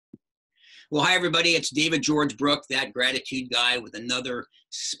Well, hi, everybody. It's David George Brook, that gratitude guy, with another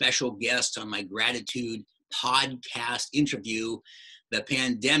special guest on my gratitude podcast interview, The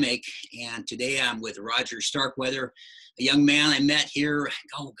Pandemic. And today I'm with Roger Starkweather, a young man I met here,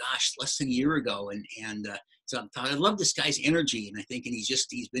 oh gosh, less than a year ago. So I thought I love this guy's energy. And I think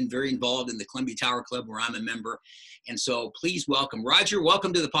he's been very involved in the Columbia Tower Club, where I'm a member. And so please welcome Roger.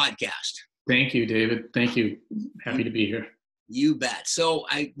 Welcome to the podcast. Thank you, David. Thank you. Happy to be here. You bet. So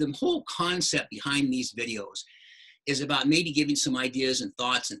the whole concept behind these videos is about maybe giving some ideas and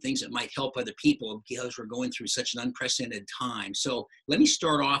thoughts and things that might help other people, because we're going through such an unprecedented time. So let me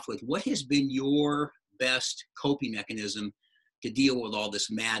start off with, what has been your best coping mechanism to deal with all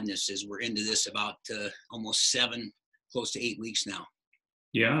this madness as we're into this about almost 7, close to 8 weeks now?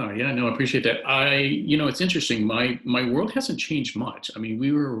 Yeah, no, I appreciate that. It's interesting. My world hasn't changed much. I mean,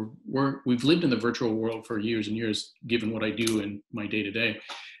 we've lived in the virtual world for years and years, given what I do in my day to day.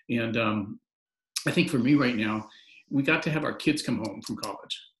 And I think for me right now, we got to have our kids come home from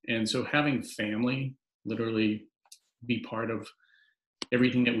college. And so having family literally be part of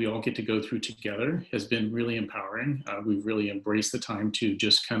everything that we all get to go through together has been really empowering. We've really embraced the time to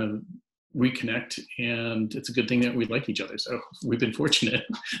just kind of reconnect, and it's a good thing that we like each other. So we've been fortunate.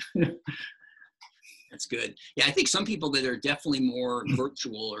 That's good. Yeah, I think some people that are definitely more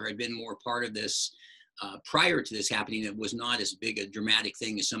virtual or had been more part of this prior to this happening, it was not as big a dramatic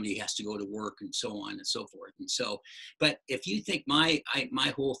thing as somebody who has to go to work and so on and so forth. And so, but if you think my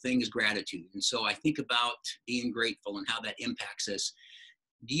whole thing is gratitude. And so I think about being grateful and how that impacts us.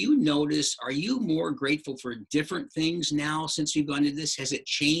 Do you notice, are you more grateful for different things now since we've gone into this? Has it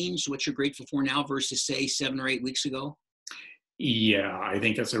changed what you're grateful for now versus, say, 7 or 8 weeks ago? Yeah, I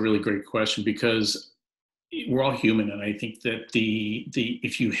think that's a really great question, because we're all human. And I think that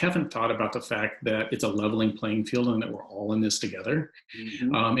if you haven't thought about the fact that it's a leveling playing field and that we're all in this together,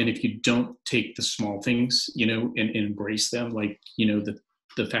 and if you don't take the small things, and embrace them, like,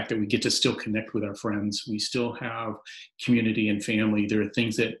 the fact that we get to still connect with our friends, we still have community and family. There are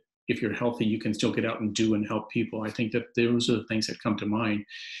things that, if you're healthy, you can still get out and do and help people. I think that those are the things that come to mind.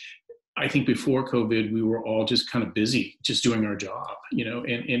 I think before COVID, we were all just kind of busy, just doing our job,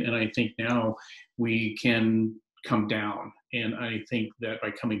 and I think now we can come down. And I think that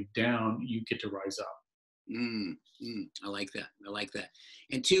by coming down, you get to rise up. I like that.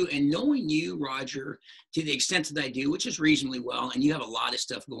 And knowing you, Roger, to the extent that I do, which is reasonably well, and you have a lot of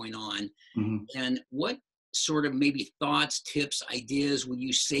stuff going on, and what sort of maybe thoughts, tips, ideas would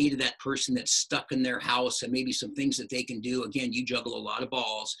you say to that person that's stuck in their house, and maybe some things that they can do? Again, you juggle a lot of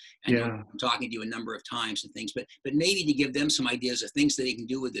balls, and I'm talking to you a number of times and things, but maybe to give them some ideas of things that they can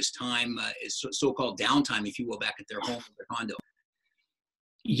do with this time, so-called downtime, if you will, back at their home or their condo.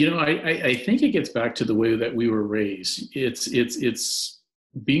 I think it gets back to the way that we were raised. It's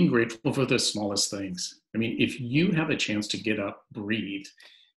being grateful for the smallest things. I mean, if you have a chance to get up, breathe,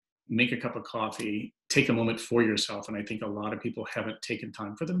 make a cup of coffee, take a moment for yourself. And I think a lot of people haven't taken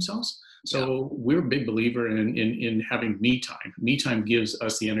time for themselves. So we're a big believer in having me time. Me time gives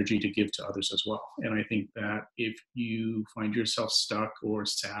us the energy to give to others as well. And I think that if you find yourself stuck or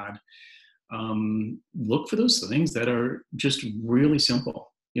sad, look for those things that are just really simple.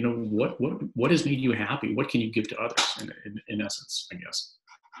 What has made you happy? What can you give to others in essence, I guess?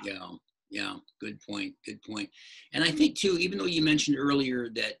 Yeah. Good point. And I think too, even though you mentioned earlier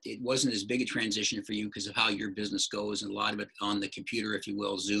that it wasn't as big a transition for you because of how your business goes, and a lot of it on the computer, if you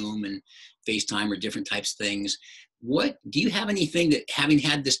will, Zoom and FaceTime or different types of things, what do you have anything that, having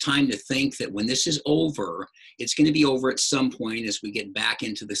had this time to think that when this is over, it's going to be over at some point as we get back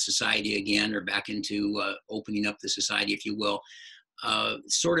into the society again, or back into opening up the society, if you will,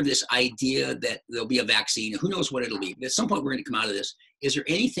 sort of this idea that there'll be a vaccine, who knows what it'll be, but at some point we're going to come out of this. Is there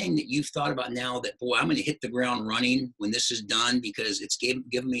anything that you've thought about now that, boy, I'm going to hit the ground running when this is done, because it's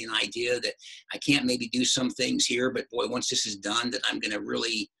given me an idea that I can't maybe do some things here, but boy, once this is done, that I'm going to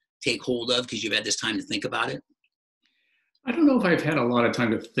really take hold of, because you've had this time to think about it? I don't know if I've had a lot of time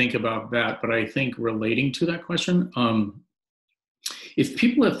to think about that, but I think relating to that question, if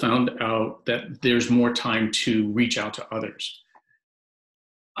people have found out that there's more time to reach out to others,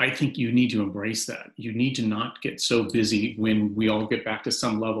 I think you need to embrace that. You need to not get so busy when we all get back to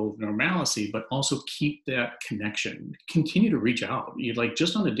some level of normalcy, but also keep that connection. Continue to reach out. You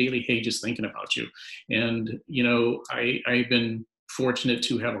just on a daily, hey, just thinking about you. And, I've been fortunate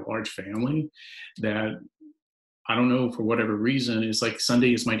to have a large family that, I don't know, for whatever reason, it's like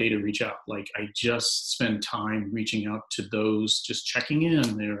Sunday is my day to reach out. Like, I just spend time reaching out to those, just checking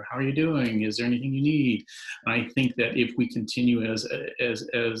in there. How are you doing? Is there anything you need? And I think that if we continue as a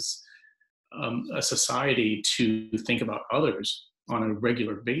society to think about others, on a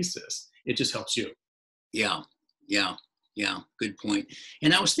regular basis, it just helps you. Yeah, yeah, yeah. Good point.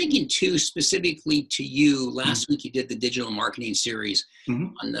 And I was thinking too, specifically to you, last week you did the digital marketing series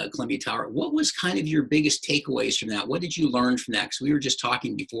Mm-hmm. on the Columbia Tower. What was kind of your biggest takeaways from that? What did you learn from that? Because we were just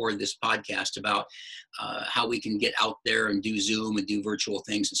talking before this podcast about how we can get out there and do Zoom and do virtual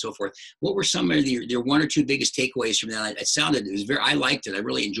things and so forth. What were some of your one or two biggest takeaways from that? It was I liked it. I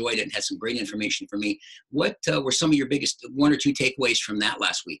really enjoyed it and had some great information for me. What were some of your biggest one or two takeaways from that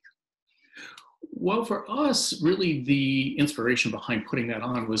last week? Well, for us, really the inspiration behind putting that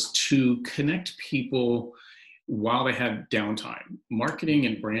on was to connect people while they had downtime. Marketing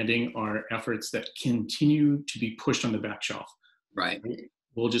and branding are efforts that continue to be pushed on the back shelf. Right.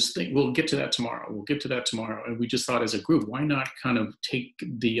 We'll just think, we'll get to that tomorrow. We'll get to that tomorrow. And we just thought as a group, why not kind of take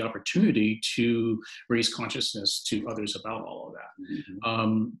the opportunity to raise consciousness to others about all of that?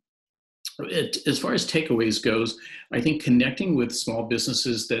 Mm-hmm. As far as takeaways goes, I think connecting with small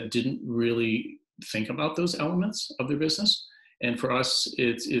businesses that didn't really think about those elements of their business. And for us,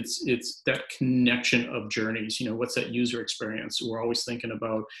 it's that connection of journeys. You know, what's that user experience? We're always thinking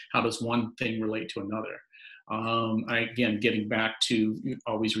about how does one thing relate to another. Again, getting back to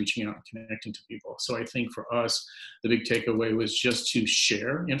always reaching out and connecting to people. So I think for us, the big takeaway was just to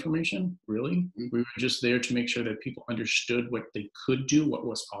share information, really. Mm-hmm. We were just there to make sure that people understood what they could do, what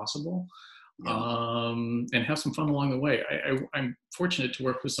was possible, and have some fun along the way. I'm fortunate to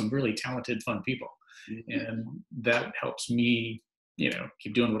work with some really talented, fun people. Mm-hmm. And that helps me,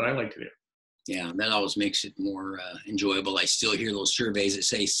 keep doing what I like to do. Yeah, that always makes it more enjoyable. I still hear those surveys that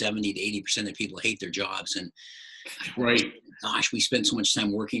say 70 to 80% of people hate their jobs. And right. Gosh, we spend so much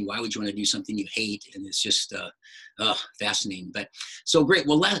time working. Why would you want to do something you hate? And it's just fascinating. But so great.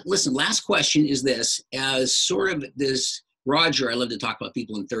 Well, listen, last question is this. As sort of this, Roger, I love to talk about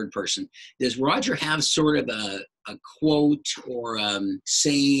people in third person. Does Roger have sort of a quote or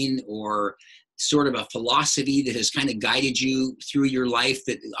saying or sort of a philosophy that has kind of guided you through your life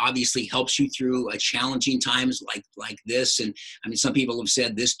that obviously helps you through challenging times like this? And I mean, some people have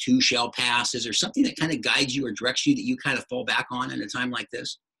said this too shall pass. Is there something that kind of guides you or directs you that you kind of fall back on in a time like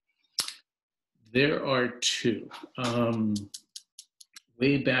this? There are two.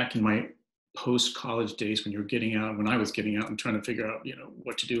 Way back in my post-college days when I was getting out and trying to figure out,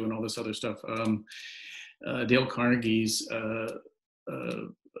 what to do and all this other stuff. Dale Carnegie's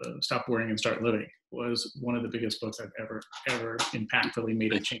Stop Worrying and Start Living was one of the biggest books I've ever impactfully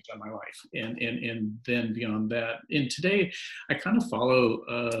made a change on my life. And then beyond that, and today I kind of follow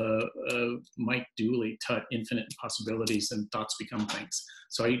Mike Dooley, Tut, Infinite Possibilities and Thoughts Become Things.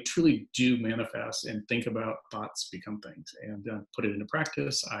 So I truly do manifest and think about thoughts become things and put it into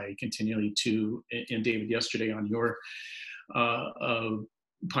practice. I continually and David, yesterday on your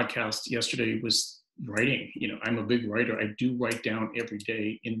podcast yesterday was writing. I'm a big writer. I do write down every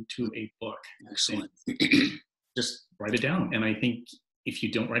day into a book. Excellent. Just write it down. And I think if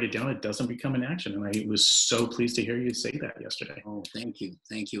you don't write it down, it doesn't become an action. And I was so pleased to hear you say that yesterday. Oh, thank you.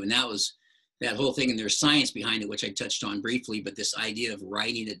 Thank you. And that was that whole thing, and there's science behind it, which I touched on briefly, but this idea of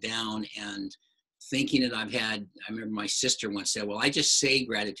writing it down and thinking it. I remember my sister once said, well, I just say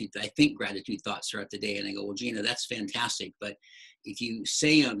gratitude. I think gratitude thoughts throughout the day. And I go, well, Gina, that's fantastic. But if you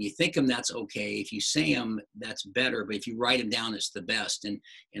say them, you think them, that's okay. If you say them, that's better. But if you write them down, it's the best. And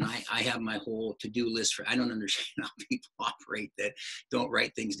I have my whole to-do list I don't understand how people operate that don't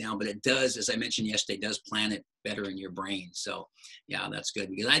write things down, but it does, as I mentioned yesterday, does plan it better in your brain. So yeah, that's good,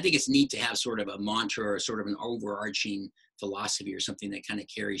 because I think it's neat to have sort of a mantra or sort of an overarching philosophy or something that kind of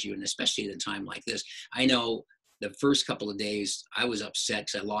carries you. And especially at a time like this, I know the first couple of days I was upset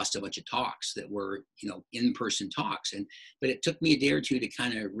because I lost a bunch of talks that were, in-person talks. But it took me a day or two to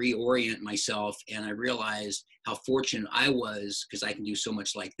kind of reorient myself. And I realized how fortunate I was because I can do so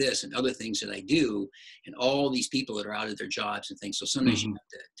much like this and other things that I do, and all these people that are out of their jobs and things. So sometimes you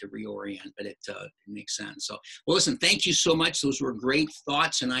have to reorient, but it makes sense. So, well, listen, thank you so much. Those were great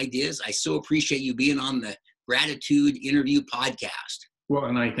thoughts and ideas. I so appreciate you being on the Gratitude Interview podcast. Well,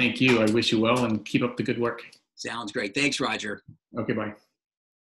 and I thank you. I wish you well and keep up the good work. Sounds great. Thanks, Roger. Okay, bye.